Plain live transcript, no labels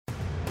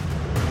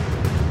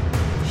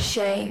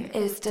shame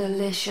is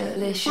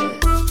delicious.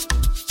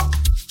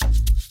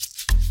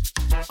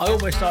 I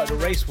almost started a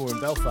race war in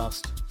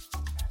Belfast.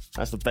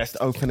 That's the best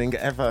opening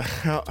ever.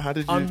 How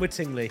did you?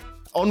 Unwittingly.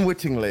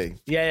 Unwittingly?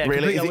 Yeah, Really?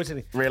 completely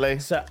unwittingly. Really?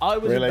 So I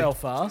was Really? in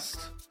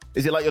Belfast.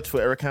 Is it like your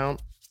Twitter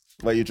account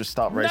where you just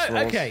start race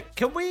wars? Okay,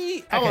 can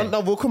we... Hang okay. on,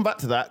 no, we'll come back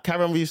to that.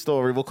 Carry on with your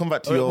story. We'll come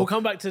back to your... We'll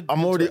come back to...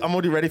 I'm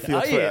already ready for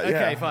your Are you? Twitter. Okay,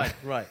 yeah. fine.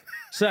 Right.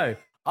 So,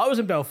 I was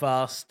in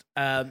Belfast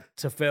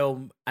to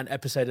film an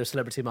episode of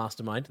Celebrity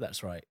Mastermind.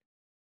 That's right.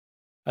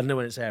 I don't know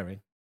when it's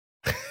airing.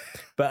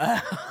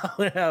 But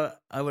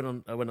I went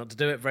on to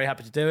do it. Very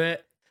happy to do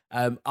it.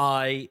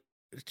 I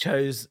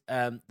chose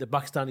the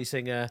Pakistani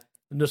singer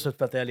Nusrat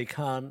Fateh Ali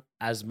Khan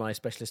as my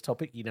specialist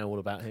topic. You know all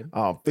about him.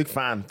 Oh, big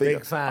fan.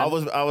 Big fan.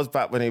 I was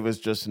back when he was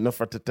just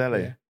Nusrat Fateh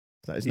Ali. Yeah. Is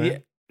that his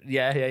name?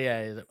 Yeah.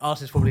 The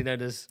artist formerly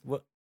known as...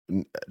 what?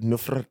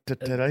 Nusrat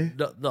Fateh Ali?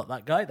 Not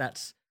that guy.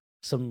 That's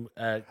some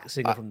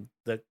singer from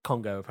the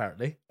Congo,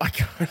 apparently.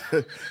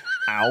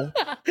 Ow.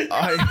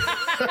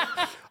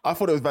 I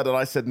thought it was better than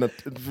I said,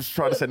 was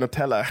trying to say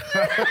Nutella.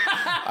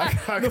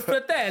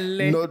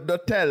 Fratelli.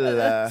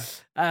 Nutella.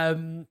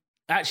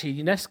 Actually,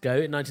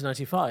 UNESCO in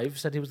 1995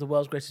 said he was the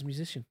world's greatest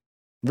musician.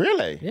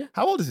 Really? Yeah.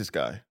 How old is this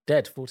guy?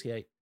 Dead,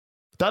 48.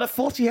 Died at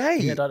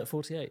 48? Yeah, died at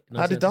 48.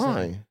 How did he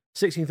die?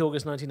 16th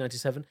August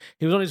 1997.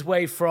 He was on his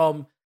way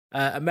from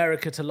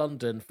America to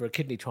London for a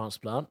kidney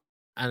transplant.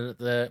 And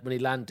when he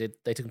landed,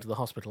 they took him to the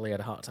hospital. He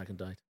had a heart attack and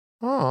died.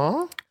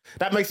 Oh,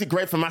 that makes it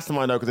great for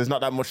Mastermind though, because there's not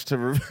that much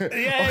to.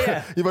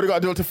 Yeah. You've only got to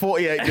do it to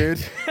 48, dude.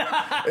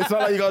 It's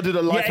not like you got to do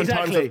the life and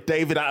times of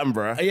David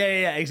Attenborough.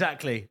 Yeah,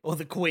 exactly. Or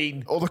the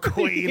Queen.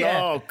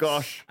 Yeah. Oh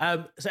gosh.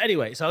 So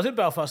anyway, I was in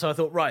Belfast, so I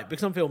thought, right,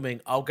 because I'm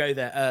filming, I'll go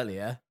there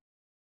earlier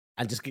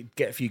and just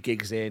get a few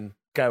gigs in,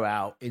 go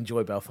out,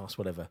 enjoy Belfast,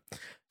 whatever.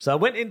 So I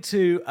went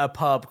into a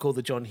pub called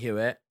the John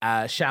Hewitt.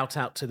 Shout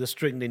out to the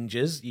String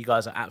Ninjas. You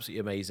guys are absolutely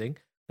amazing.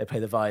 They play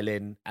the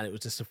violin, and it was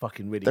just a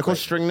fucking really They're called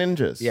String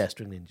Ninjas? Yeah,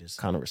 String Ninjas.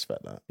 Kind of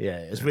respect that. Yeah,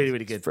 it's really,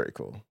 really good. It's very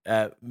cool.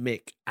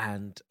 Mick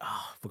and... I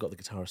forgot the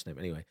guitarist's name.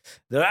 Anyway,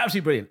 they're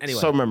absolutely brilliant. Anyway.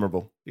 So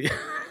memorable. It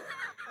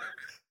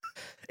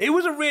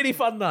was a really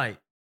fun night,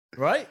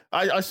 right?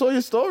 I saw your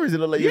stories. It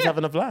looked like you was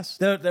having a blast.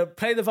 They're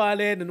playing the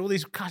violin and all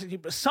these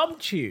classic... But some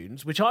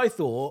tunes, which I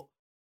thought,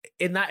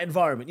 in that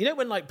environment... You know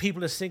when like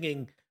people are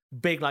singing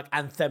big like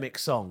anthemic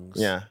songs?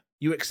 Yeah.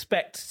 You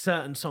expect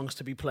certain songs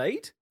to be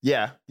played?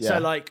 Yeah. So,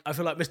 like, I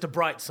feel like Mr.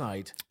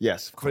 Brightside,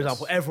 yes, for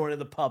example, everyone in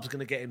the pub's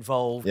going to get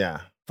involved.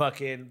 Yeah.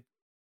 Fucking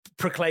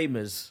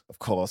Proclaimers. Of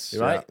course.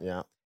 Right?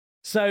 Yeah.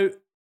 So,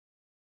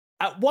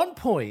 at one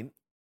point,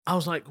 I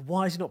was like,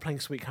 why is he not playing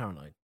Sweet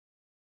Caroline?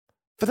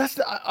 But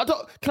I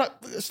don't... Can I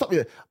stop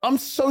you? I'm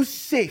so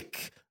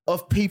sick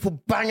of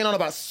people banging on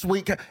about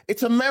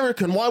It's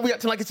American. Why are we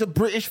acting like it's a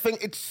British thing?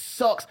 It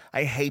sucks.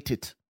 I hate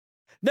it.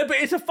 No, but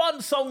it's a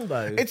fun song,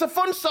 though. It's a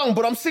fun song,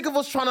 but I'm sick of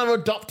us trying to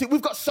adopt it.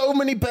 We've got so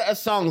many better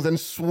songs than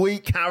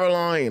Sweet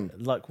Caroline.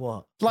 Like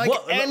what? Like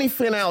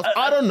anything else.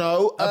 I don't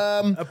know.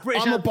 I'm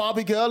a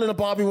Barbie girl in a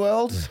Barbie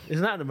world.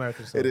 Isn't that an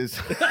American song? It is.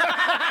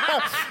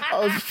 I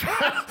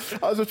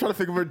was just trying to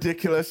think of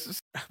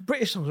ridiculous.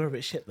 British songs are a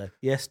bit shit, though.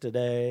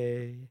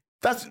 Yesterday.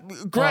 That's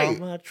great.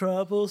 All my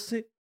troubles.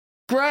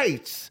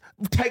 Great.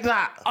 Take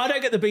that. I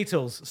don't get the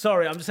Beatles.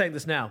 Sorry, I'm just saying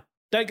this now.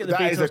 Don't get the Beatles.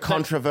 That is a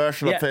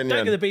controversial opinion.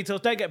 Don't get the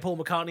Beatles. Don't get Paul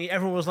McCartney.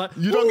 Everyone was like,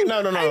 you don't get, no.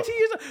 80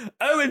 years old.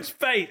 Owen's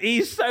fate.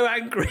 He's so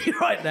angry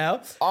right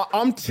now.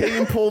 I'm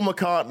team Paul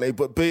McCartney,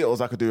 but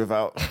Beatles I could do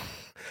without.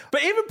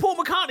 But even Paul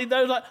McCartney,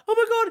 though, was like, oh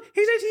my God,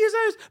 he's 80 years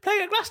old,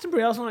 playing at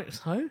Glastonbury. I was like,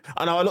 so?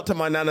 I know, I looked at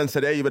my nan and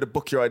said, hey, you better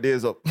book your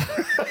ideas up.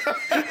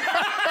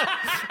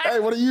 Hey,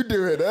 what are you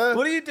doing, huh?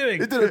 What are you doing?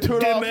 You're doing a 2.5...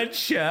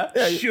 Dementia?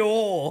 Yeah,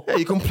 sure. Yeah,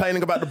 you're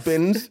complaining about the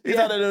bins. He's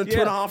had a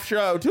 2.5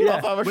 show,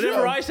 2.5 hour show.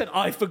 Whenever I said,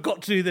 I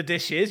forgot to do the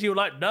dishes, you were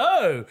like,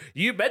 no,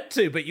 you meant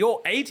to, but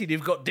you're 80 and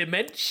you've got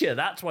dementia.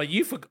 That's why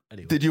you forgot.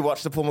 Anyway. Did you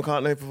watch the Paul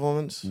McCartney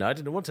performance? No, I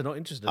didn't want to. Not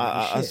interested.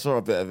 I saw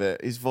a bit of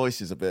it. His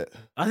voice is a bit...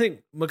 I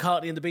think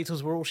McCartney and the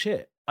Beatles were all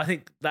shit. I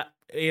think that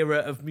era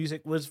of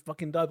music was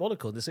fucking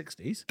diabolical in the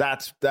 60s.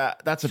 That's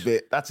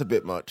a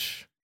bit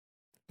much.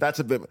 That's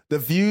a bit... The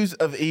views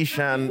of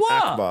Ishan What?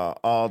 Akbar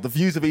are... The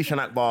views of Ishan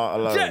Akbar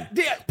alone.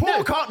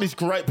 Paul McCartney's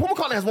great. Paul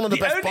McCartney has one of the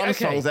best Bond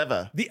songs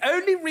ever. The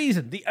only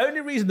reason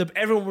that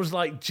everyone was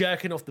like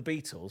jerking off the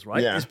Beatles,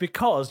 right, is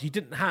because you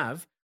didn't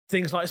have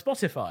things like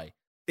Spotify.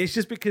 It's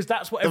just because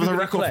that's what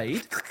everybody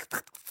played.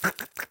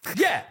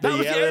 Yeah, that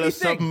was the only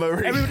thing.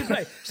 Submarine. Everybody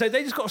played. So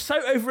they just got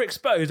so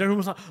overexposed. Everyone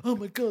was like, oh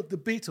my God, the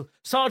Beatles.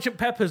 Sgt.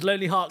 Pepper's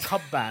Lonely Heart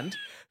Club Band.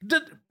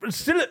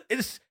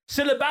 It's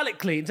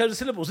syllabically, in terms of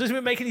syllables, doesn't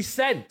even make any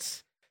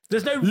sense.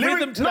 There's no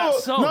rhythm to that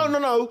song.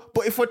 No.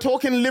 But if we're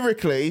talking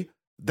lyrically,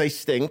 they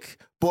stink.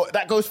 But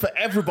that goes for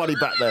everybody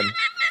back then.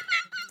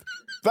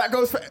 That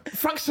goes for...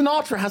 Frank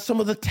Sinatra has some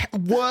of the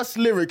worst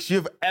lyrics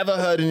you've ever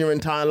heard in your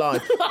entire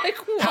life. Like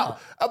what?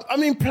 I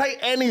mean, play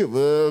any of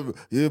them.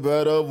 You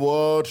better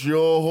watch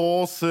your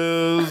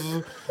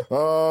horses.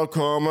 I'll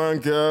come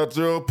and get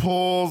your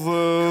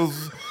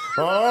pauses.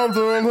 I'm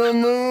doing the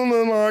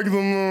moon like the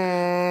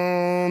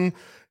moon.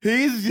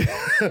 His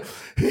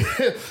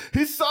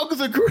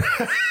songs are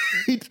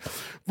great,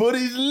 but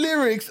his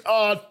lyrics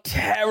are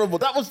terrible.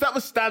 That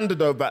was standard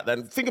though back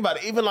then. Think about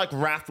it. Even like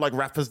rap, like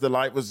Rapper's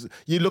Delight was.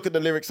 You look at the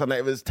lyrics on it,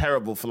 it was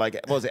terrible for like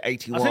what was it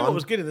 81? I think what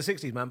was good in the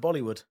 60s, man,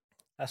 Bollywood.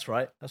 That's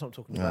right. That's what I'm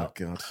talking about.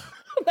 Oh god.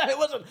 No, it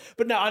wasn't.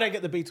 But no, I don't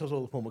get the Beatles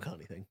or the Paul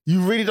McCartney thing.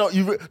 You really don't.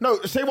 No.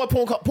 Say what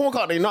Paul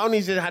McCartney. Not only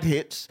has he had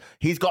hits,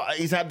 he's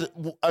had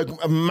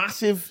a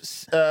massive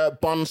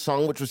Bond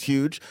song, which was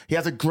huge. He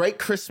has a great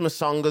Christmas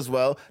song as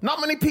well.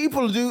 Not many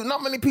people do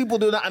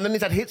that. And then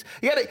he's had hits.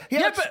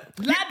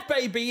 But Lad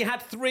Baby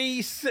had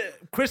 3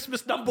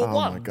 Christmas number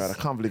ones. Oh my god! I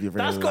can't believe you're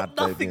bringing Lad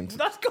Baby into.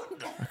 That's got.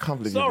 I can't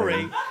believe.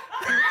 Sorry.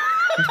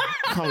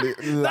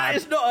 That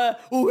is not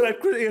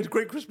he had a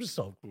great Christmas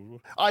song.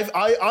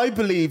 I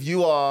believe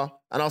you are,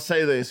 and I'll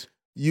say this: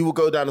 you will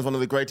go down as one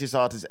of the greatest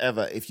artists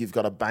ever if you've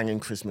got a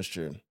banging Christmas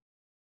tune.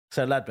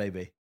 So Lad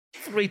Baby,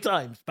 3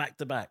 times back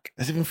to back.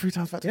 Has it been 3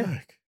 times back to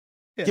back?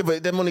 Yeah. Yeah,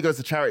 but their money goes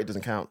to charity. It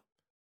doesn't count.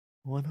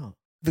 Why not?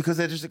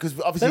 Because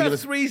obviously they have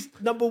 3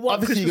 number one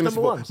obviously Christmas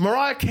number ones.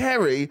 Mariah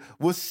Carey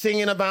was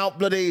singing about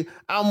bloody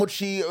how much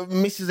she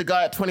misses a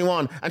guy at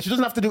 21, and she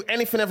doesn't have to do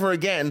anything ever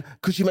again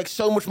because she makes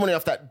so much money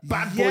off that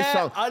Bad Boy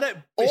song. I know.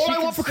 All I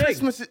want for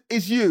Christmas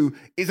is you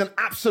is an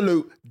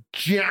absolute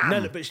jam.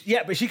 No,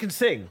 but she can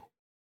sing.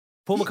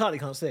 Paul McCartney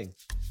can't sing.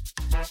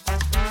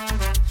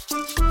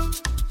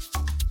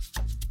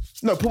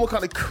 No, Paul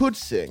McCartney could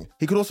sing.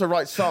 He could also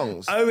write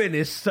songs. Owen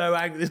is so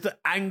angry. It's the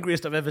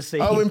angriest I've ever seen.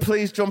 Owen,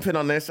 please jump in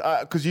on this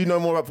because you know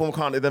more about Paul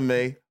McCartney than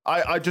me.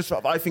 I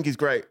think he's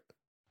great.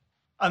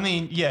 I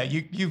mean, yeah,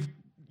 you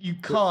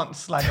can't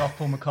slag off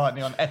Paul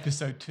McCartney on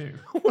episode 2.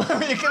 You're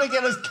gonna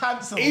get us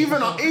cancelled.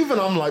 Even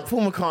I'm like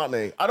Paul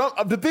McCartney. I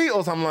don't. The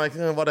Beatles. I'm like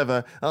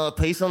whatever.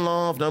 Peace and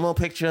love. No more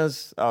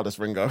pictures. Oh, that's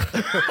Ringo.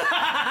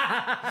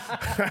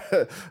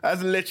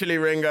 That's literally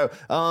Ringo.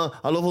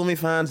 I love all my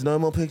fans. No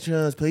more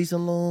pictures. Peace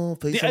and love.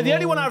 Peace and the love.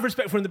 only one I have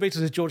respect for in the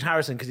Beatles is George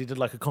Harrison because he did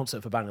like a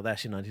concert for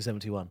Bangladesh in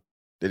 1971.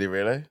 Did he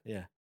really?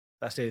 Yeah.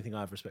 That's the only thing I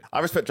have respect for. I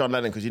respect John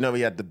Lennon because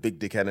he had the big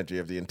dick energy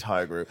of the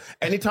entire group.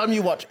 Anytime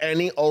you watch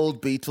any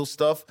old Beatles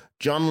stuff,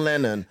 John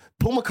Lennon,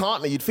 Paul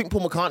McCartney, you'd think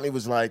Paul McCartney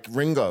was like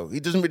Ringo. He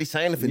doesn't really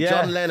say anything. Yeah.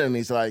 John Lennon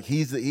is like,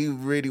 he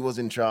really was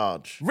in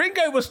charge.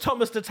 Ringo was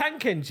Thomas the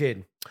Tank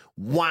Engine.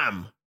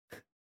 Wham!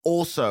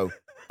 Also,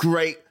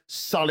 great,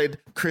 solid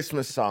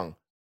Christmas song.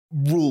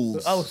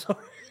 Rules. Oh, sorry.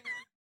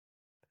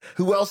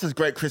 Who else has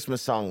great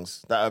Christmas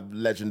songs that are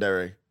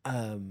legendary?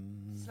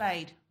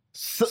 Slade.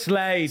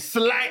 Slade.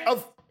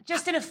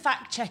 Just in a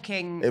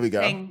fact-checking Here we go.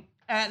 thing,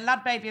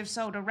 Lad Baby have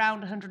sold around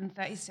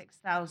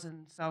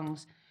 136,000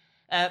 songs.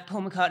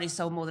 Paul McCartney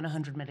sold more than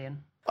 100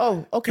 million.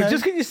 Oh, okay.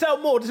 Just because you sell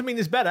more doesn't mean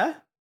it's better.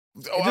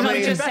 I I'm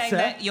mean, just saying better.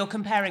 that you're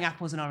comparing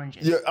apples and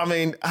oranges. yeah, I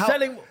mean,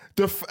 Selling-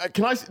 the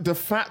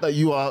fact that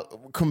you are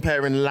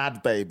comparing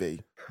Lad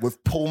Baby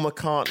with Paul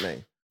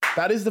McCartney,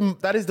 that is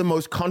the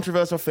most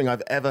controversial thing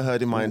I've ever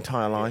heard in my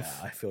entire life.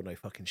 Yeah, I feel no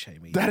fucking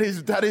shame either.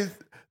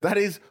 That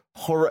is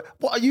horror.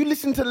 What are you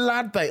listening to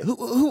Lad Baby?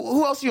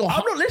 Who else are you?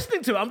 I'm not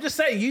listening to it. I'm just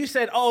saying, you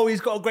said, oh,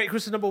 he's got a great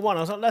Christmas number 1. I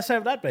was like, let's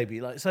have Lad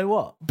Baby. Like, so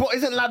what? But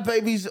isn't Lad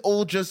Babies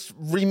all just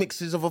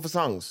remixes of other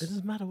songs? It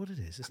doesn't matter what it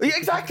is. It's Yeah,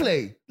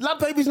 exactly. Lad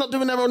Baby's not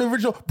doing their own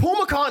original. Paul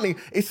McCartney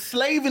is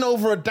slaving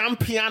over a damn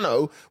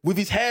piano with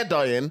his hair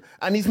dyeing,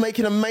 and he's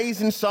making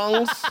amazing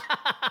songs.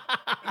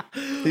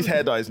 His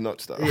hair dye is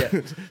nuts, though. Yeah.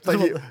 It's like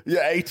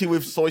you're 80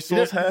 with soy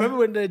sauce hair. Remember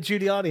when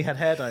Giuliani had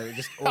hair dye? It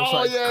just all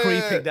started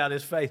creeping down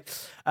his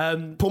face.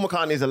 Paul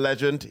McCartney is a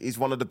legend. He's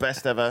one of the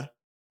best ever.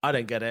 I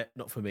don't get it.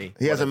 Not for me.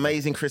 He has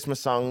amazing Christmas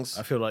songs.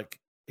 I feel like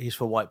he's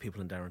for white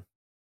people and Darren.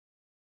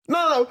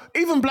 No.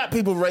 Even black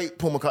people rate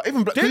Paul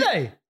McCartney. Do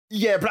they?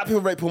 Yeah, black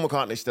people rate Paul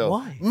McCartney still.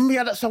 Why? Remember he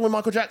had that song with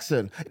Michael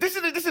Jackson. This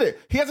is it.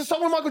 He has a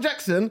song with Michael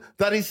Jackson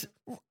that is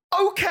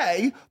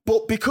okay,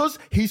 but because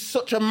he's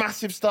such a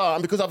massive star,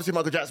 and because obviously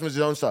Michael Jackson was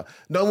his own star,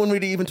 no one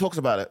really even talks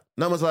about it.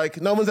 No one's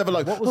ever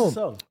like, What was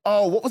the song?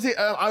 Oh, what was it?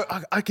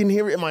 I can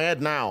hear it in my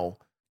head now.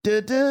 Okay,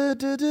 I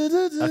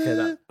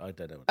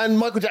don't know. And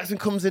Michael Jackson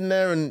comes in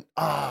there, and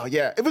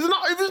it was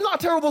not a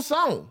terrible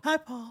song. Hi,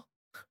 Paul.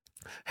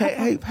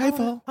 Hey,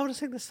 Paul. I want to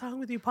sing this song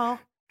with you, Paul.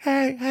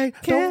 Hey,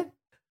 Kid.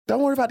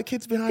 don't worry about the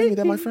kids behind me.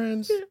 They're my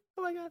friends.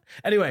 Oh my god.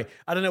 Anyway,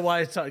 I don't know why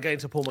I started getting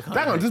to Paul McCartney.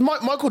 Hang on, does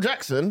Michael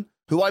Jackson,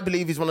 who I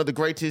believe is one of the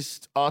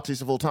greatest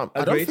artists of all time,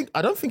 Agreed.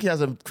 I don't think he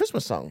has a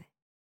Christmas song.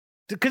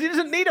 Because he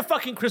doesn't need a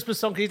fucking Christmas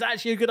song. Because he's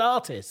actually a good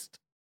artist.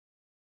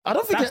 I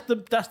don't think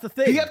That's the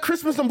thing. he had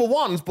Christmas number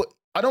 1s, but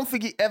I don't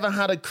think he ever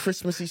had a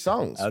Christmassy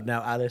songs. Oh,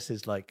 now Alice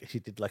is like, she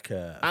did like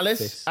a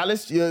Alice,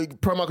 fist. you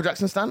pro Michael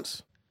Jackson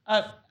stance?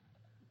 I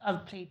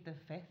plead the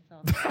fifth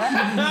on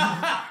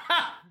that.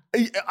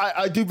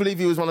 I do believe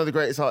he was one of the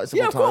greatest artists of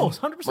all time. Yeah, of course,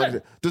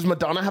 100%. Does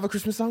Madonna have a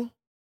Christmas song?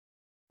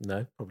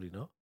 No, probably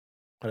not.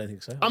 I don't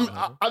think so. I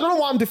don't know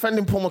why I'm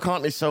defending Paul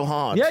McCartney so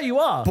hard. Yeah, you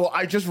are. But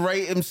I just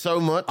rate him so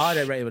much. I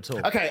don't rate him at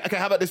all. Okay,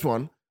 how about this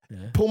one?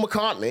 Yeah. Paul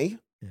McCartney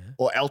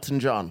or Elton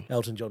John?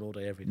 Elton John all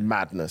day, every day.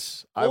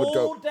 Madness. I would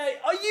go. All day.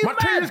 Are you My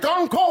tea's mad?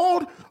 gone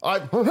cold.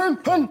 I'm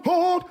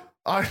cold.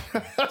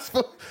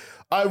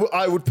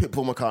 I would pick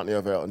Paul McCartney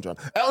over Elton John.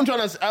 Elton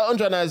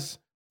John has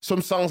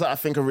some songs that I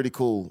think are really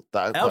cool.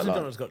 That I quite Elton like.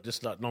 John has got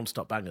just like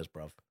non-stop bangers,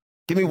 bruv.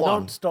 Give me one.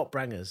 Non-stop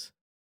bangers.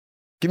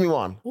 Give me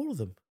one. All of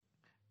them.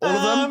 All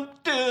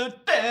of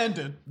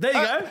them. There you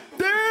go.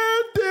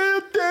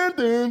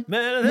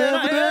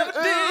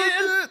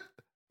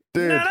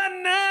 Dude,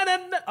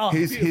 Oh,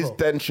 his beautiful.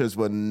 dentures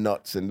were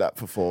nuts in that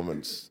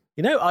performance.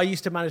 You know, I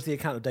used to manage the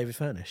account of David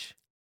Furnish.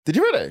 Did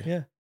you really?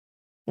 Yeah.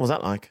 What was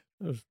that like?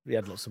 He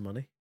had lots of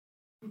money.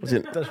 Was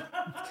it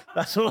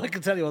That's all I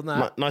can tell you on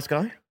that. nice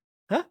guy?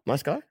 Huh?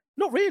 Nice guy?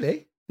 Not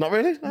really. Not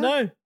really?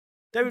 No.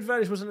 David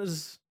Furnish wasn't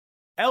as...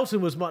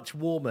 Elton was much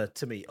warmer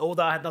to me,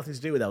 although I had nothing to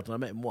do with Elton. I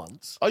met him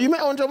once. Oh, you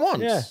met Elton John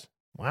once? Yeah.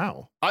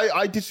 Wow.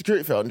 I did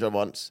security for Elton John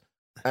once,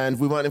 and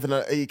we weren't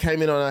even... he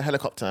came in on a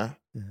helicopter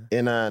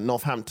in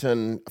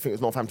Northampton, I think it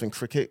was Northampton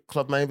Cricket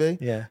Club, maybe.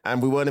 Yeah.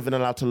 And we weren't even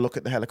allowed to look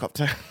at the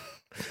helicopter.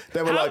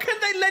 They were How like... can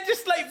they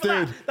legislate for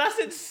Dude, that? That's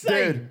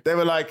insane. Dude, they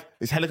were like,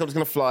 this helicopter's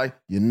going to fly.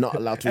 You're not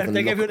allowed to even And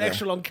they look gave you an at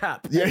extra long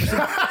cap. Yeah.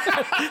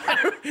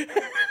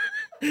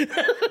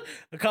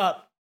 I can't.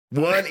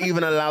 Weren't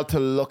even allowed to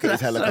look at his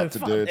That's so helicopter,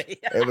 dude. funny.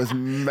 It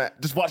was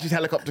just watch his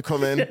helicopter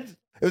come in. It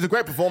was a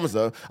great performance,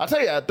 though. I'll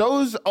tell you,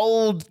 those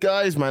old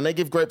guys, man, they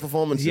give great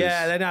performances.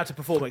 Yeah, they know how to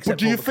perform. But Except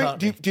do you Paul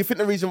think? McCartney. Do you think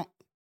the reason?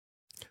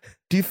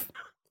 Do you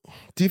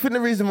think the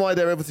reason why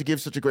they're able to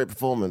give such a great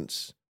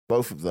performance,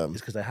 both of them,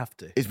 It's because they have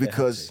to. is They have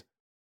because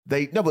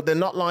to. but they're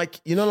not like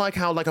like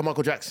how like a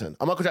Michael Jackson.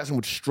 A Michael Jackson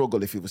would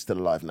struggle if he was still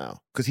alive now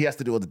because he has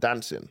to do all the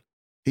dancing.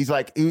 He's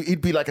like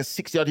he'd be like a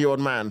 60-odd-year-old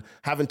man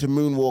having to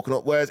moonwalk and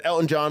up. Whereas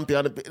Elton John,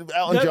 But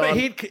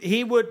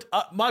he would.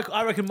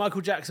 I reckon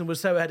Michael Jackson was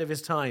so ahead of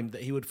his time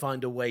that he would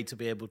find a way to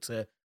be able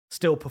to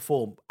still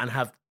perform and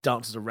have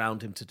dancers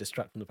around him to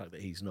distract from the fact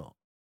that he's not.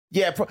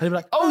 yeah, And he'd be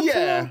like, oh "I'm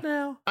yeah, bored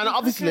now. and I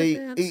obviously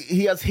can't dance."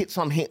 he has hits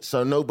on hits,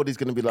 so nobody's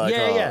going to be like,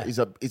 Yeah. he's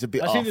a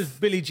bit As off. soon as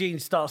Billie Jean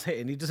starts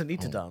hitting, he doesn't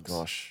need to dance.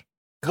 Gosh,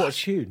 What a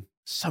tune!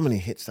 so many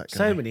hits that guy.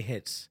 So many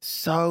hits.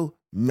 So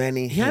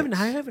many He hits.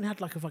 haven't had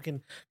like a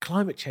fucking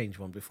climate change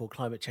one before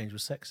climate change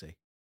was sexy.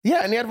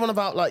 Yeah, and he had one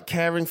about like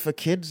caring for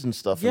kids and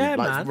stuff. Yeah, and,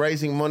 like man.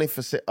 raising money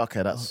for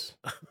okay, that's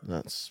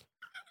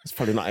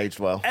probably not aged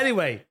well.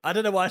 Anyway, I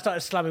don't know why I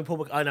started slamming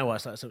Paul I know why I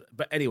started,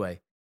 but anyway.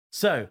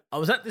 So I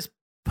was at this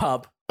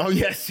pub. Oh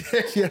yes,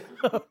 yeah.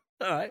 All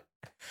right.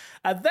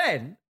 And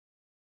then,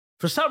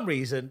 for some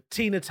reason,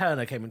 Tina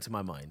Turner came into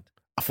my mind.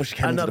 I thought she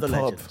came Another into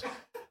the pub. legend.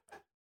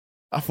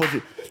 I thought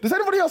you. Does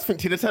anybody else think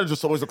Tina Turner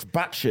just always looks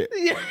batshit?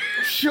 Yeah.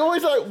 She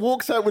always like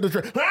walks out with a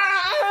drink.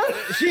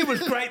 She was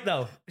great,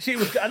 though. She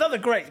was another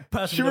great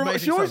person. She with remi-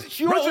 amazing she always- songs.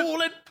 she always-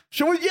 Rolling.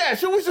 She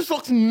always just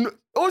looks.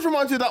 Always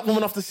reminds you of that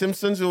woman off The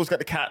Simpsons who always got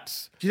the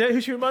cats. Do you know who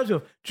she reminds me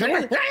of? Do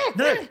you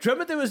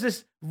remember there was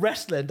this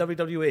wrestler in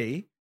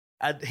WWE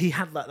and he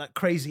had like that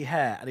crazy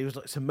hair and he was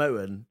like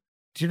Samoan.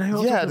 Do you know who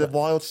I'm Yeah, talking the about?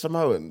 Wild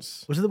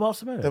Samoans. Was it the Wild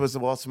Samoan? There was the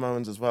Wild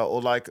Samoans as well,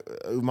 or like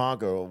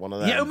Umaga or one of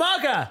them. Yeah,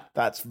 Umaga!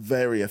 That's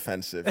very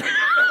offensive.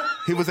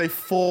 He was a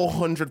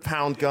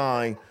 400-pound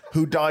guy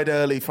who died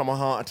early from a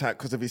heart attack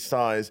because of his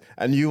size,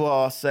 and you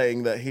are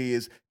saying that he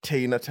is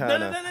Tina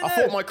Turner. no, I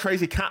thought my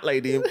crazy cat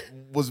lady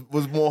was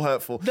more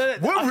hurtful. No, I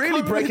We're can't really remember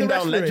who breaking the down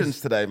wrestler legends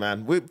is. today,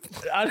 man.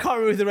 I can't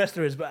remember who the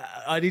wrestler is, but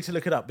I need to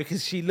look it up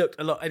because she looked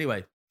a lot.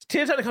 Anyway,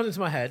 Tina Turner comes into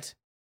my head.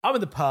 I'm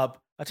in the pub.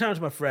 I turn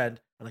to my friend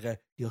and I go,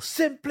 "You're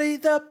simply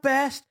the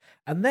best."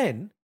 And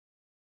then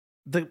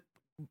the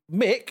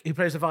Mick, who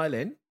plays the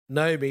violin,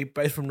 Naomi,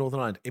 both from Northern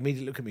Ireland,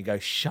 immediately look at me and go,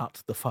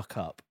 "Shut the fuck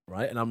up."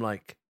 Right? And I'm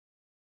like,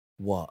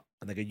 "What?"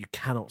 And they go, "You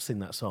cannot sing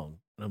that song."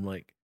 And I'm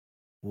like,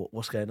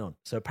 "What's going on?"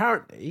 So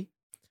apparently,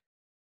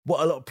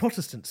 what a lot of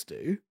Protestants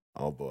do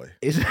Oh boy.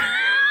 is, is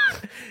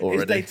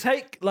Already. they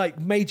take like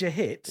major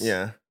hits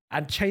Yeah.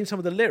 and change some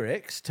of the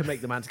lyrics to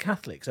make them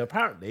anti-Catholic. So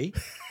apparently,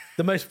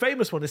 the most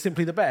famous one is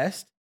 "Simply the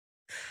Best,"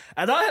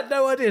 and I had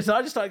no idea. So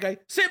I just started going,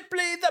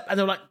 "Simply the," and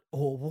they were like,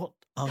 "Oh, what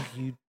are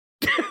you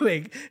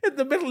doing in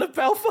the middle of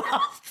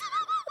Belfast?"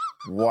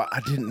 What? I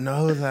didn't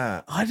know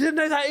that. I didn't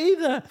know that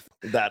either.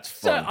 That's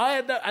So fun. I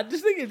had no, and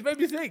this thing it made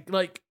me think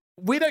like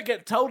we don't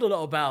get told a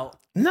lot about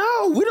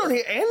No, we don't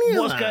hear any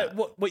of that.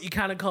 what you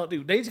can and can't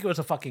do. They need to give us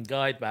a fucking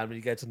guide, man, when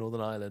you go to Northern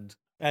Ireland.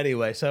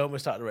 Anyway, so I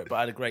almost started it, but I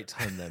had a great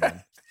time there,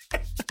 man.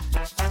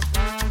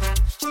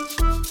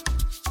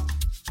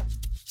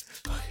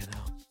 Fucking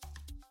hell.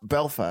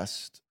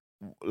 Belfast,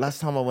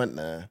 last time I went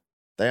there,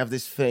 they have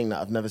this thing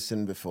that I've never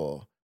seen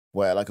before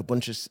where like a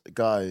bunch of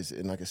guys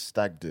in like a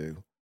stag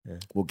do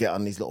will get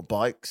on these little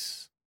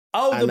bikes.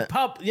 Oh, And the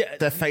pub. Yeah,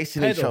 They're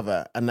facing each pedal.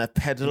 other and they're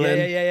pedaling.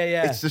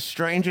 Yeah. It's the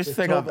strangest It's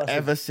thing tour I've buses.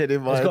 ever seen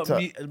in my It's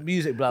got entire...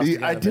 music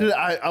blasting. I out of did it. it.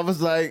 I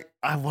was like,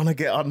 I want to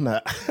get on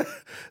that.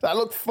 That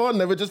looked fun.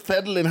 They were just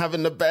pedaling,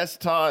 having the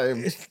best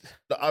time.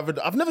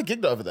 I've never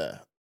gigged over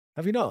there.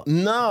 Have you not?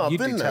 No, I've You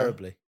been do there.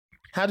 terribly.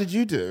 How did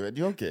you do at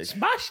your gig?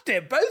 Smashed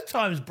it both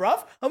times,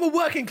 bruv. I'm a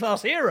working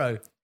class hero.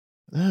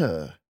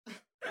 Ugh.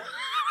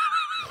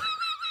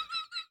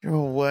 You're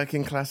a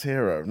working class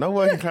hero. No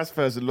working class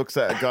person looks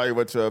at a guy who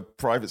went to a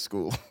private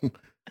school.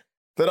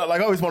 They're not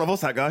like, oh, he's one of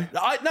us, that guy.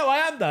 No, I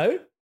am though.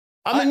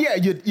 I mean,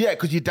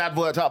 because your dad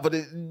worked out, but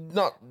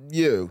not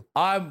you.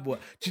 Do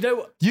you know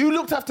what? You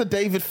looked after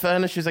David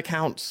Furnish's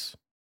accounts.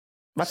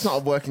 That's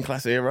not a working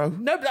class hero.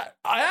 No, but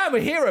I am a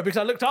hero because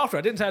I looked after her.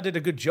 I didn't say I did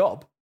a good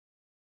job.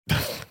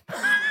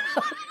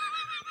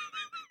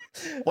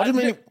 What do you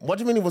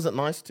mean he wasn't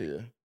nice to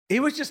you? He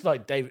was just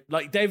like David.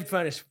 Like David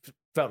Furnish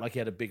felt like he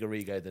had a bigger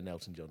ego than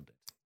Elton John did.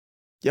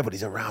 Yeah, but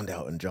he's around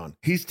Elton John.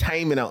 He's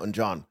taming Elton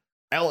John.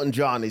 Elton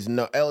John is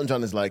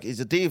like,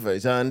 he's a diva.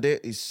 He's earned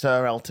it. He's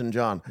Sir Elton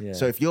John. Yeah.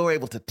 So if you're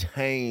able to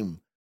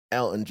tame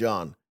Elton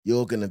John,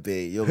 you're going to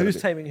be...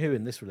 Who's taming who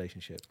in this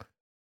relationship?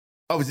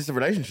 Oh, is this a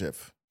relationship?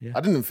 Yeah.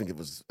 I didn't even think it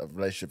was a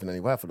relationship in any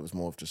way. I thought it was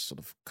more of just sort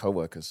of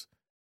co-workers.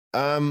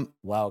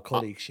 Wow,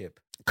 colleagueship.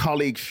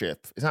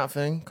 Colleagueship. Is that a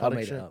thing? I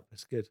made it up.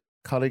 It's good.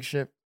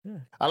 Colleagueship?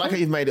 Yeah. I like how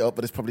you've made it up,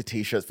 but there's probably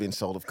T-shirts being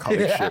sold of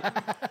colleagueship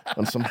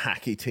on some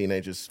hacky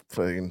teenagers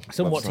playing.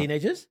 Some what website.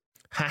 teenagers?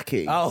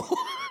 Hacky. Oh.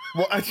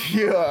 What?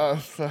 Yeah.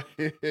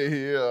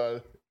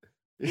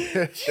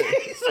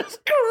 Jesus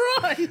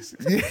Christ.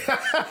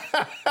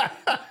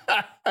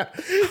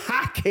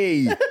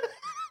 Hacky.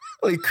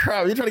 Holy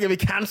crap, you're trying to get me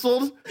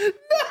cancelled? No.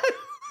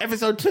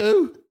 Episode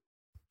 2?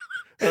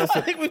 I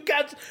think we've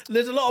got.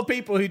 There's a lot of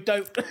people who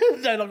don't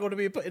no longer want to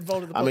be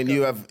involved in the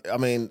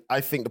podcast. I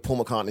think the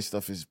Paul McCartney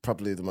stuff is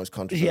probably the most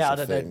controversial Yeah, I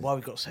don't know thing why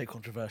we got so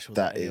controversial.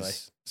 that anyway.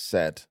 is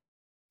said.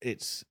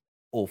 It's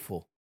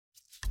awful.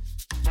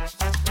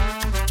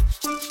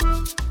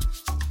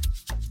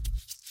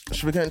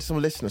 Should we get into some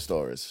listener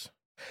stories?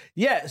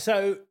 Yeah,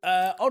 so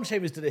on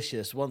Shame is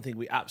Delicious, one thing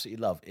we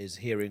absolutely love is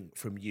hearing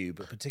from you,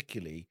 but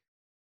particularly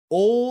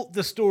all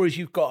the stories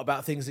you've got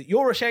about things that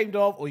you're ashamed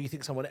of or you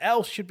think someone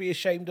else should be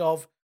ashamed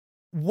of,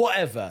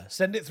 whatever.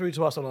 Send it through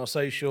to us on our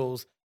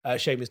socials.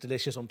 Shame is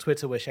Delicious on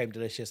Twitter, we're Shame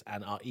Delicious,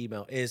 and our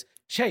email is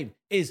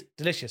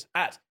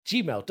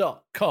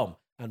shameisdelicious@gmail.com.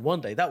 And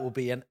one day that will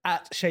be an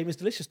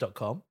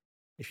 @shameisdelicious.com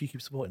if you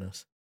keep supporting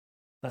us.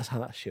 That's how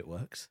that shit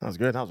works. That was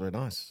good. That was very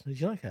nice.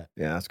 Did you like it?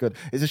 Yeah, that's good.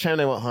 It's a shame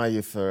they won't hire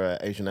you for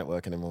Asian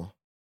Network anymore.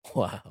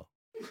 Wow.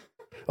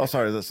 Oh,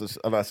 sorry, that's a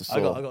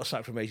saw. I got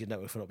sacked from Asian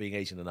Network for not being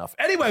Asian enough.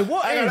 Anyway,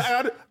 what Hang is...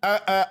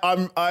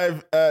 on.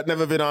 I've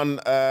never been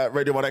on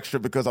Radio 1 Extra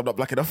because I'm not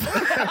black enough.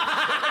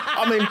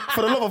 I mean,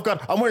 for the love of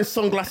God, I'm wearing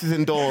sunglasses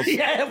indoors.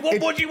 Yeah,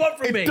 what do you want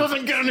from me? It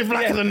doesn't get any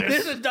blacker than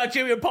this. This is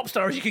Nigerian pop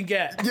star as you can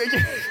get. Yeah.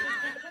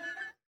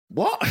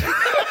 What?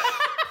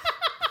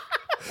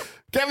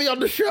 Get me on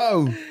the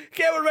show.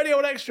 Get on Radio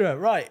 1 Extra.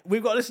 Right,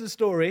 we've got to listen to the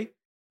story.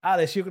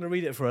 Alice, you're going to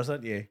read it for us,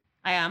 aren't you?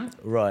 I am.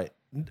 Right.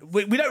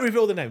 We don't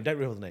reveal the name. Don't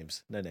reveal the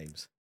names. No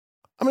names.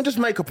 I mean, just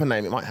make up a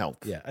name. It might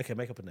help. Yeah, okay,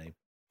 make up a name.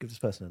 Give this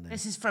person a name.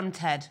 This is from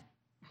Ted.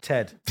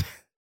 Ted.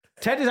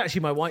 Ted is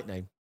actually my white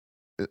name.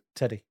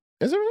 Teddy.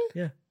 Is it really?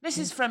 Yeah. This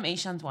is from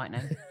Ishan's white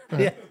name.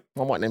 Yeah.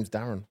 My white name's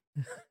Darren.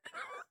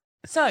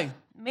 So,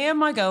 me and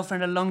my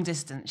girlfriend are long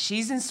distance.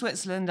 She's in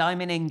Switzerland,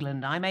 I'm in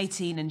England. I'm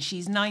 18 and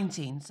she's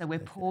 19, so we're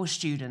poor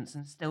students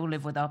and still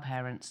live with our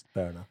parents.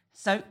 Fair enough.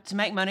 So, to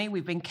make money,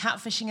 we've been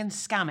catfishing and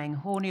scamming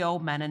horny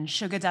old men and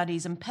sugar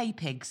daddies and pay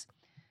pigs.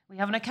 We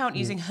have an account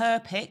using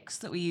her pics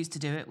that we use to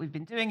do it. We've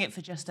been doing it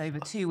for just over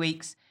 2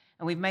 weeks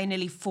and we've made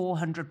nearly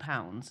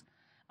 £400.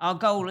 Our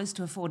goal is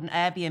to afford an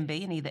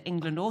Airbnb in either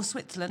England or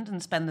Switzerland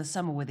and spend the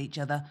summer with each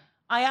other.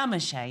 I am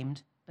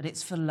ashamed, but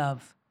it's for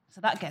love. So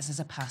that gets us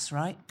a pass,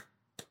 right?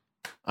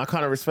 I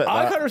kind of respect that.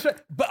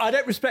 But I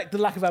don't respect the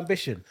lack of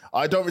ambition.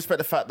 I don't respect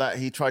the fact that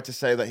he tried to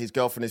say that his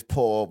girlfriend is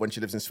poor when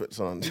she lives in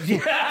Switzerland.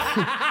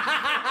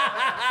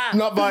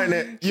 Not buying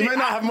it. You may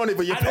not have money,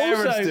 but your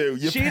parents do.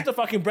 She's the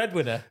fucking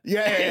breadwinner.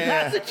 Yeah. In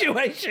that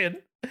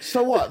situation.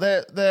 So what?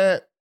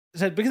 They're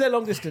So because they're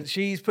long distance,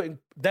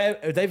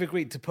 they've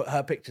agreed to put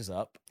her pictures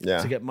up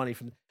to get money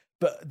from.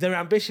 But their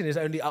ambition is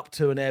only up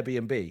to an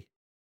Airbnb.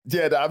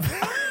 Yeah,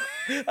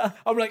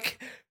 I'm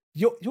like,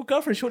 your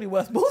girlfriend's surely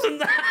worth more than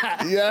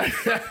that.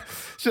 yeah.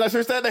 Should I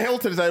stay at the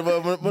Hilton and say,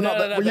 well, we're not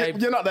there? No, babe.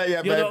 You're not there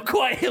yet, You're babe. not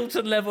quite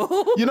Hilton level.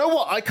 You know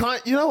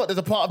what? You know what? There's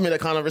a part of me that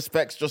kind of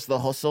respects just the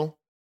hustle.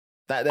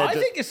 I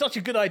think it's such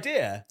a good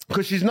idea.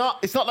 Because she's not.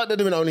 It's not like they're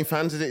doing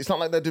OnlyFans, is it? It's not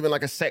like they're doing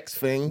like a sex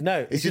thing.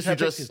 No, it's just her you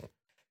just. pictures.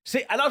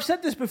 See, and I've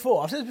said this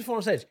before.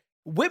 on stage.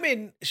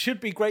 Women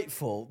should be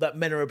grateful that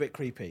men are a bit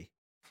creepy.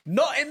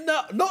 Not in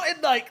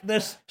like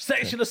the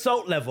sexual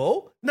assault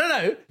level.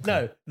 No,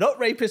 not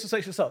rapist or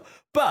sexual assault.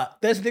 But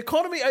there's an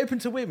economy open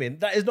to women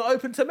that is not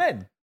open to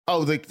men.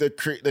 Oh,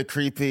 the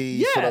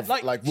creepy sort of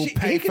like we'll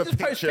pay he for can just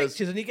post pictures.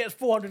 pictures and he gets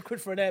 400 quid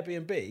for an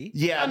Airbnb.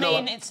 Yeah, I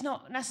mean, it's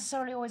not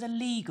necessarily always a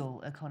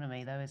legal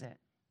economy, though, is it?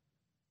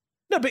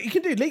 No, but you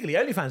can do it legally.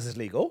 OnlyFans is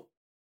legal.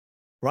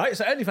 Right?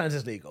 So OnlyFans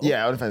is legal.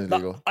 Yeah, OnlyFans is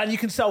legal. And you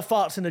can sell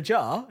farts in a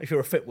jar if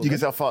you're a fit woman. You can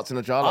sell farts in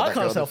a jar. Like I that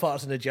can't girl sell did.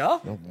 farts in a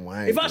jar. No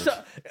way. If I dude.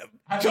 start,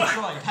 Have you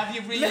tried? Have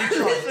you really tried?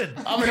 listen,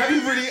 I mean, have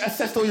you really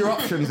assessed all your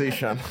options,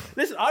 Ishan?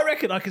 listen, I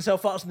reckon I can sell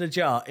farts in a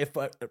jar if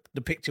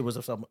the picture was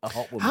of a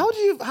hot woman. How do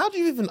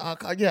you even?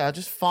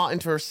 Just fart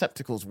into a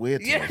receptacle's weird.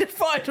 To Yeah, me.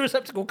 fart into a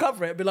receptacle,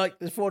 cover it, and be like,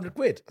 there's 400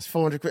 quid. It's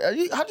 400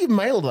 quid. How do you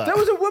mail that? There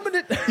was a woman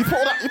in, You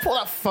put all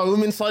that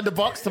foam inside the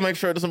box to make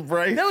sure it doesn't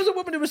break. there was a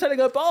woman who was selling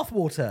her bath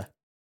water.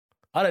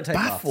 I don't take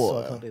baths, so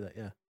I Bathwater? can't do that.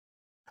 Yeah.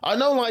 I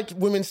know, like,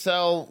 women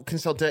can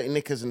sell dirty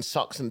knickers and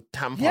socks and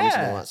tampons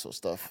and all that sort of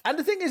stuff. And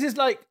the thing is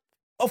like,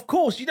 of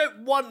course, you don't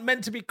want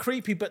men to be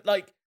creepy, but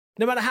like,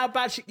 no matter how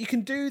bad shit, you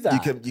can do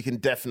that. You can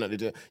definitely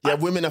do it. Yeah,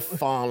 women are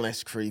far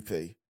less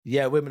creepy.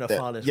 Yeah, women are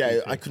far less. Yeah,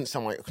 creepy. I couldn't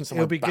sound like. It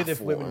would be good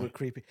if women were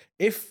creepy.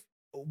 If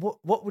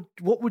what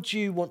would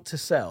you want to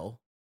sell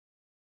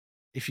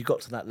if you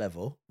got to that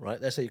level?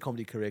 Right, let's say your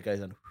comedy career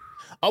goes on.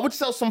 I would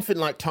sell something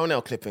like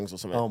toenail clippings or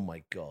something. Oh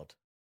my god!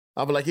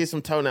 I'll be like, here's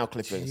some toenail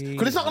clippings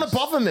because it's not going to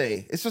bother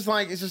me. It's just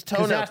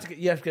toenail.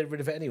 You have to get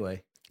rid of it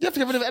anyway. You have to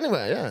get rid of it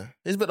anyway. Yeah,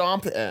 it's a bit of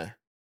armpit hair.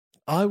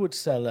 I would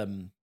sell I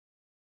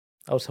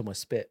would sell my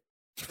spit.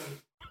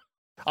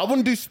 I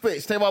wouldn't do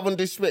spit. Stay why I wouldn't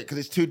do spit because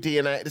it's too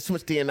DNA. There's too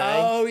much DNA.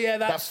 Oh yeah,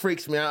 that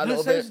freaks me out a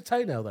little so bit. is a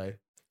toenail though.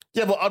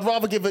 Yeah, but I'd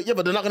rather give it. Yeah,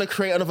 but they're not going to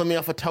create another me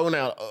off a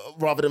toenail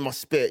rather than my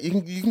spit. You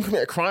can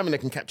commit a crime and they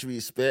can capture you with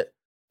your spit.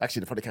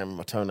 Actually, they probably can with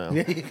my toenail.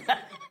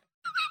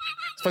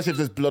 Especially if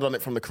there's blood on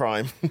it from the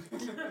crime.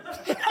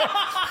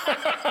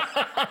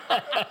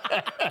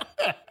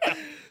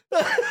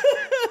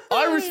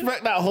 I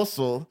respect that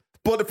hustle,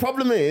 but the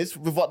problem is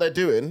with what they're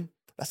doing,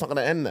 that's not going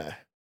to end there.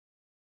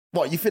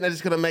 What, you think they're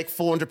just going to make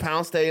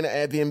 £400 staying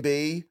at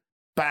Airbnb?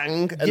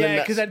 Bang. And Yeah,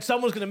 because then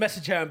someone's going to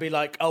message her and be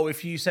like, oh,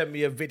 if you send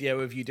me a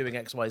video of you doing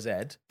X, Y, Z.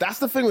 That's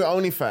the thing with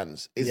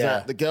OnlyFans, is Yeah.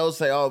 that the girls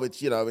say, oh,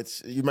 it's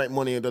you make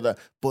money and da.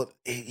 But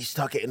you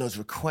start getting those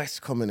requests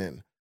coming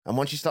in. And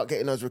once you start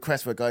getting those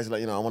requests where guys are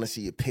like, I want to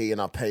see you pee and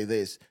I'll pay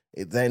this,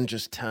 it then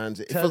just turns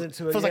into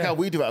feels like how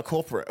we do it at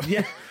corporate.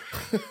 Yeah.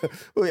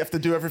 We have to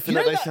do everything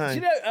that they say.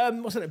 Do you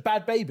know, what's it,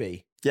 Bad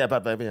Baby? Yeah,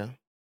 Bad Baby, yeah.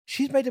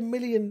 She's made $1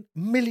 million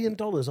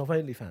off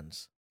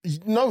OnlyFans.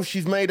 No,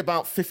 she's made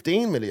about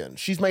 15 million.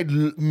 She's made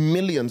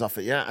millions off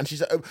it, yeah. And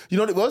she's, you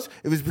know what it was?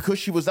 It was because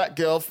she was that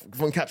girl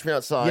from Catch Me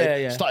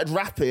Outside, Yeah. started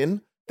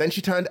rapping, then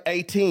she turned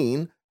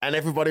 18, and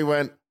everybody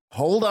went,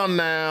 hold on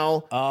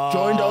now,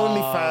 joined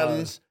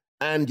OnlyFans,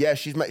 and yeah,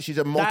 she's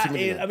a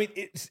multi-millionaire.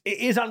 It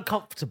is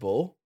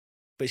uncomfortable,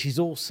 but she's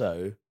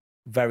also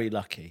very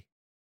lucky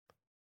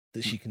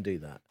that she can do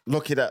that.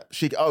 Lucky that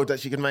she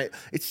can make.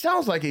 It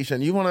sounds like,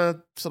 Ishan, you want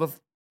to sort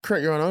of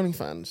create your own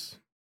OnlyFans.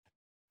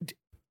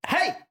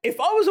 Hey, if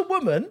I was a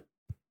woman,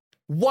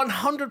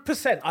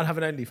 100% I'd have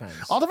an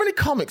OnlyFans. Are there any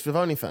comics with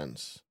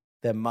OnlyFans?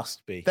 There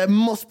must be. There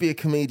must be a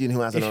comedian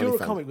who has an OnlyFans. If you're a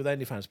comic with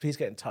OnlyFans, please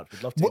get in touch.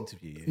 We'd love to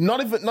interview you.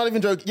 Not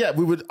even joking. Yeah,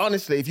 we would,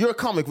 honestly, if you're a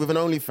comic with an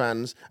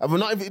OnlyFans, and we're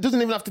not, it doesn't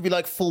even have to be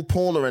like full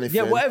porn or anything.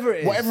 Yeah, whatever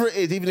it is. Whatever it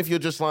is, even if you're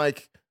just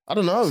like, I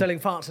don't know. Selling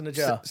farts in a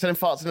jar. Selling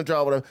farts in a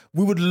jar, whatever.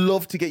 We would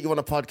love to get you on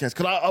a podcast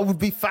because I would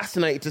be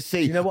fascinated to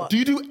see. Do you know what? Do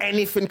you do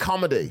anything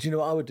comedy? Do you know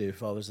what I would do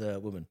if I was a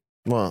woman?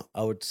 What?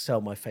 I would sell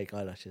my fake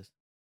eyelashes.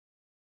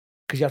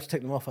 Because you have to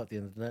take them off at the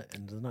end of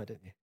the night, don't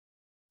you?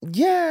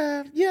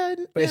 Yeah.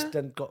 But it's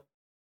then got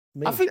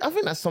me. I think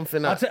that's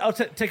something that... I'll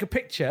take a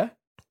picture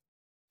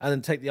and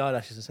then take the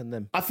eyelashes and send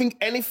them. I think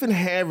anything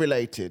hair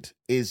related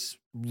is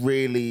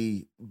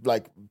really,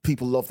 like,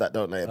 people love that,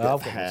 don't they? A bit I've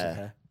of got lots of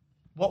hair.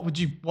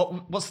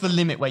 What's the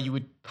limit where you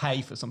would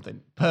pay for something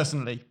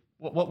personally?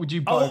 What would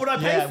you buy? what would I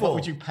pay for? What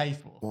would you pay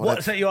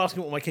for? So you're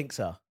asking what my kinks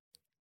are?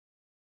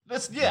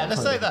 Let's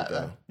say that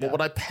then. What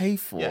would I pay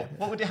for? Yeah.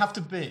 What would it have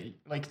to be?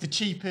 Like the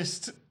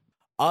cheapest?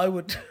 I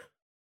would...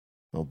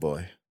 Oh,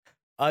 boy.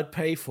 I'd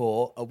pay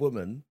for a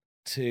woman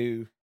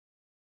to,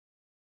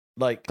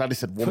 like... Glad he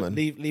said woman.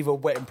 Leave a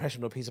wet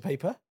impression on a piece of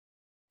paper.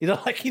 You know,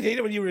 like you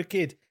know when you were a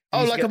kid.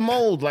 Oh, like a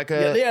mold, like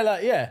a...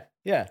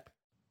 Yeah.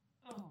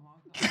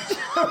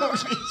 Holy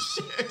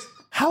shit.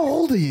 How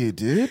old are you,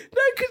 dude?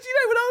 No, because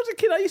when I was a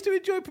kid, I used to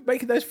enjoy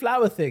making those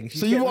flower things.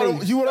 So you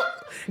want to...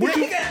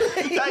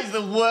 That is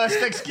the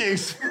worst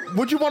excuse.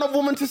 Would you want a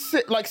woman to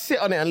sit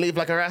on it and leave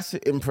like her ass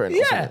imprint?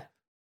 Or something?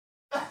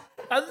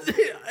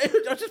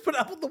 I just put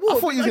it up on the wall. I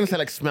thought you was going to say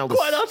like smell the...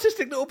 Quite an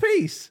artistic little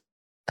piece.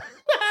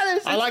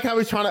 I like how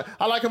he's trying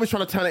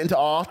to turn it into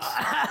art.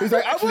 He's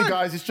like, actually,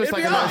 guys, it's just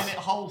It'd like a be nice... Isn't it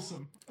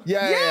wholesome?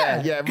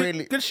 Yeah, Good-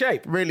 really. good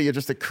shape. Really, you're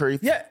just a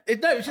creep. Yeah,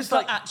 it's just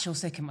Got like... actual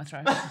sick in my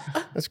throat.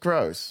 That's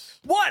gross.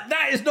 What?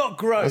 That is not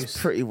gross. That's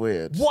pretty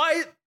weird.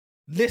 Why?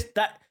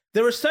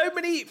 There are so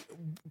many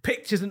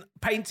pictures and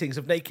paintings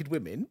of naked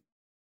women.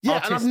 Yeah,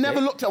 and I've Artistic.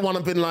 never looked at one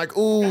and been like,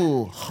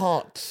 ooh,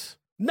 hot.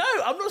 No,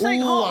 I'm not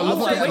saying Ooh, hot. I love I'm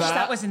what I saying it wish is.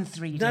 that was in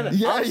 3D. No.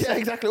 Yeah, I'm saying-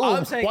 exactly. Ooh,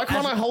 I'm saying why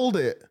can't I hold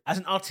it? as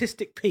an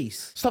artistic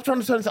piece. Stop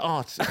trying to turn it into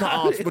art. It's not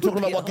art. It We're talking would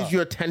about be what gives art.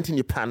 you a tent in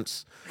your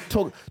pants.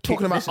 Talking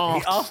about Listen,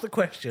 art. He asked the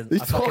question.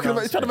 He's I fucking talking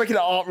about. He's trying to answered make it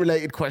an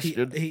art-related it.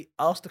 question. He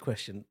asked the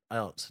question. I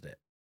answered it.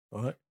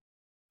 All right.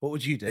 What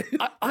would you do?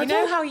 I You know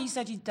don't- how you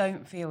said you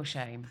don't feel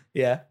shame?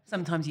 Yeah.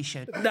 Sometimes you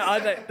should. No, I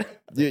don't.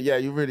 Yeah,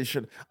 you really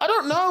should. I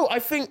don't know. I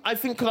think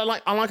because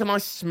I like a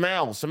nice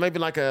smell. So maybe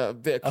like a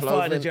bit A of fire in a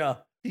clothing. jar.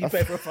 You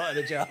pay for a fire in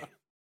a jar.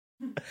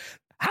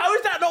 How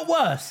is that not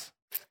worse?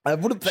 I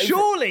wouldn't pay.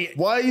 Surely.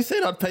 Why are you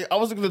saying I'd pay? I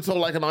was going to talk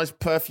like a nice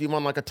perfume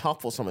on like a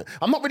top or something.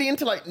 I'm not really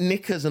into like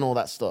knickers and all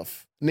that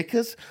stuff.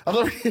 Knickers? I'm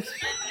not really.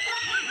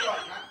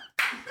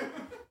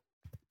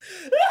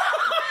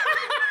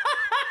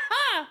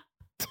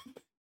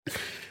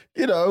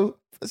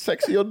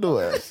 Sexy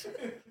underwear.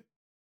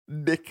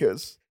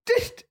 Knickers.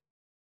 Just,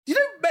 you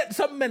know,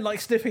 some men like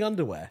sniffing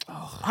underwear.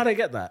 I don't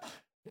get that.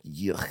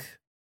 Yuck.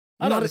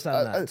 I don't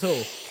understand that at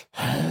all.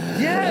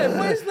 Yeah,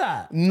 what is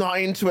that?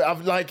 Not into it.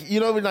 I've like, you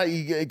know, when like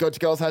you go to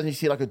girls' house and you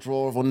see like a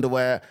drawer of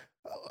underwear.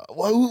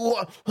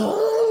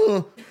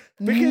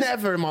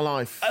 Never in my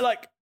life. I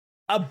like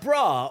a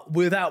bra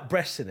without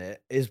breasts in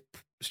it is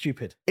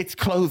stupid. It's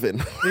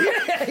clothing.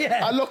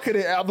 Yeah. I look at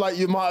it, I'm like,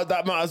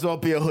 that might as well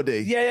be a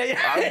hoodie. Yeah.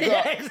 I've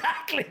got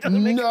Exactly.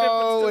 Doesn't make a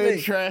no difference to me.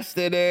 interest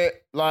in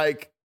it.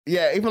 Like,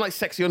 yeah, even like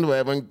sexy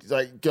underwear when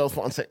like girls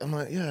put on sex, I'm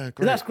like, yeah,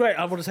 great. That's great.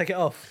 I want to take it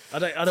off. I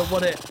don't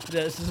want it.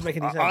 This doesn't make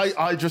any sense.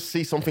 I just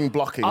see something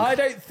blocking. I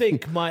don't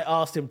think my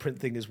arse imprint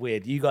thing is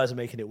weird. You guys are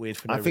making it weird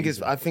for no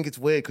reason. I think it's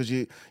weird because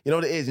you know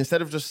what it is.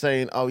 Instead of just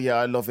saying, "Oh yeah,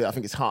 I love it," I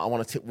think it's hot. I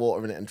want to tip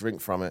water in it and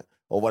drink from it,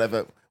 or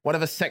whatever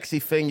sexy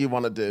thing you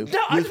want to do. No,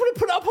 I just want to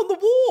put it up on the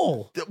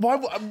wall. Why?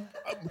 What?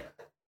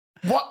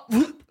 What?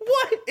 I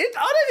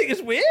don't think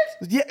it's weird.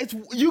 Yeah,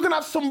 you can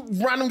have some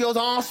random girl's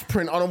arse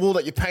print on a wall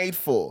that you paid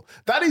for.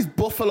 That is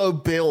Buffalo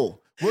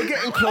Bill. We're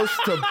getting close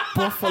to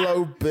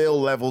Buffalo Bill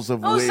levels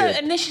of Also,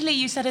 weird. initially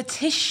you said a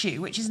tissue,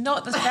 which is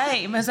not the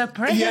same as a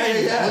print.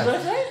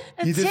 Yeah.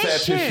 A You did say a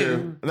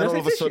tissue. And Did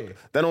I say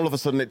then all of a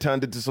sudden it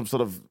turned into some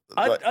sort of Did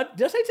I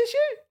say tissue?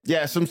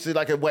 some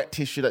like a wet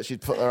tissue that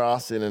she'd put her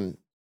ass in,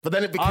 but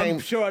then it became.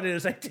 I'm sure I didn't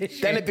say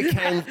tissue. Then it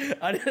became.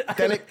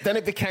 then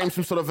it became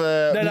some sort of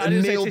a No, I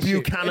didn't Neil say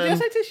tissue. Did I Buchanan.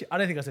 say tissue? I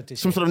don't think I said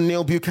tissue. Some sort of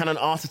Neil Buchanan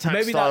art attack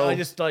Maybe style. that I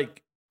just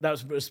like that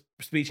was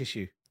a speech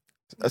issue.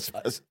 a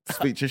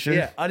speech issue.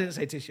 Yeah, I didn't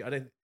say tissue. I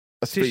don't.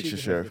 A speech Tissue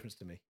makes no issue. difference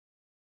to me.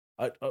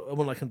 I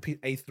want like an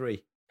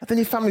A3. But then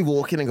your family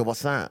walk in and go,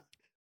 "What's that?"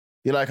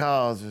 You're like, "Oh,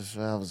 I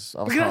was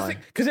high."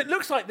 Because it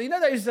looks like, you know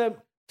those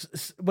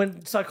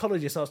when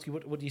psychologists ask you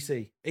what do you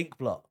see, ink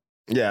blot.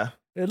 Yeah.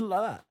 It look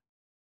like that.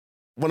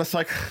 When it's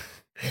like,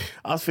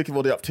 I was thinking of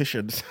all the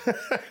opticians.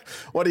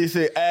 What do you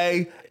see?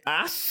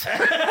 Ass.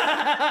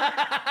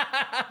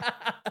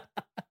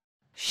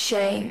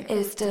 Shame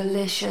is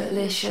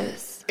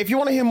delicious. If you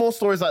want to hear more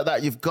stories like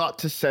that, you've got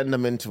to send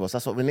them in to us.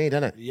 That's what we need,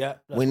 isn't it? Yeah.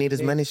 We need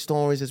as many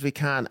stories as we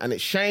can. And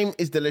it's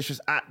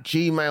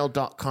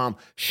shameisdelicious@gmail.com.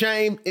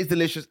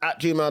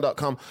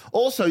 Shameisdelicious@gmail.com.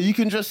 Also, you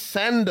can just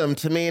send them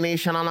to me and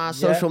Ishan on our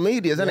social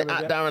medias, isn't it? Yeah.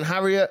 At Darren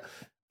Harriet,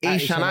 Ishan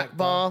Ishan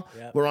Akbar. Akbar.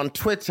 Yeah. We're on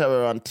Twitter,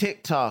 we're on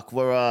TikTok,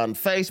 we're on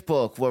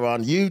Facebook, we're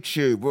on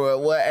YouTube,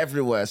 we're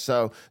everywhere.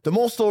 So the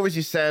more stories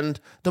you send,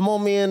 the more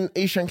me and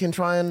Ishan can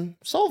try and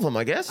solve them,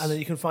 I guess. And then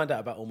you can find out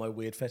about all my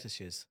weird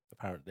fetishes,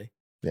 apparently.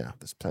 Yeah,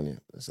 there's plenty.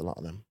 There's a lot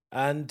of them.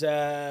 And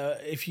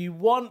if you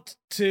want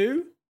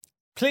to,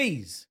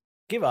 please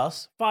give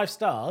us 5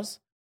 stars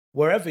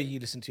wherever you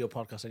listen to your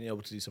podcast and you're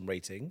able to do some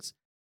ratings.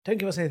 Don't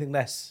give us anything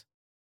less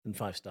than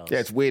 5 stars. Yeah,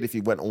 it's weird if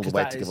you went all the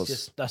way to give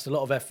us. That's a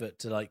lot of effort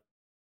to like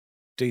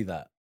do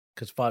that,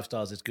 because 5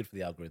 stars is good for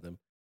the algorithm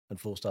and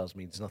 4 stars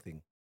means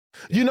nothing.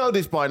 You know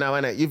this by now,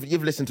 innit?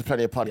 You've listened to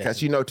plenty of podcasts.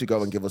 Yes. You know to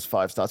go and give us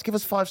 5 stars. Give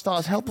us 5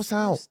 stars. Help us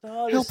out.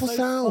 Help us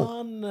out.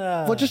 Fun.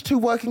 We're just 2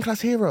 working class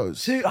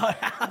heroes. 2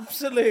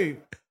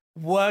 absolute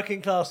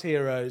working class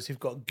heroes who've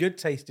got good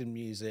taste in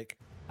music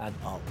and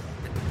artwork.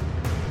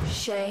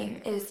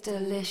 Shame is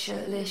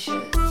delicious.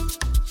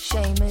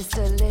 Shame is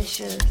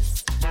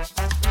delicious.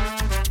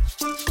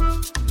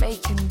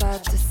 Making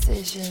bad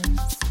decisions.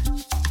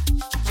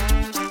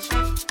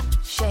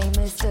 Shame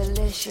is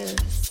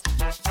delicious.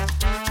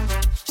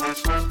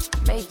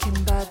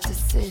 Making bad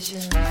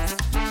decisions.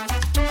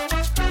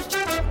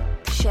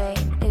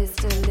 Shame is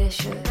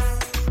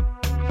delicious.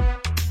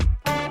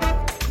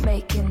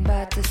 Making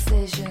bad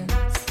decisions.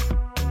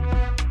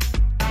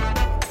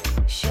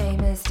 Shame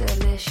is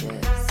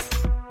delicious.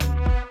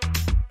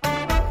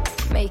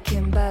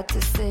 Making bad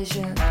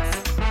decisions.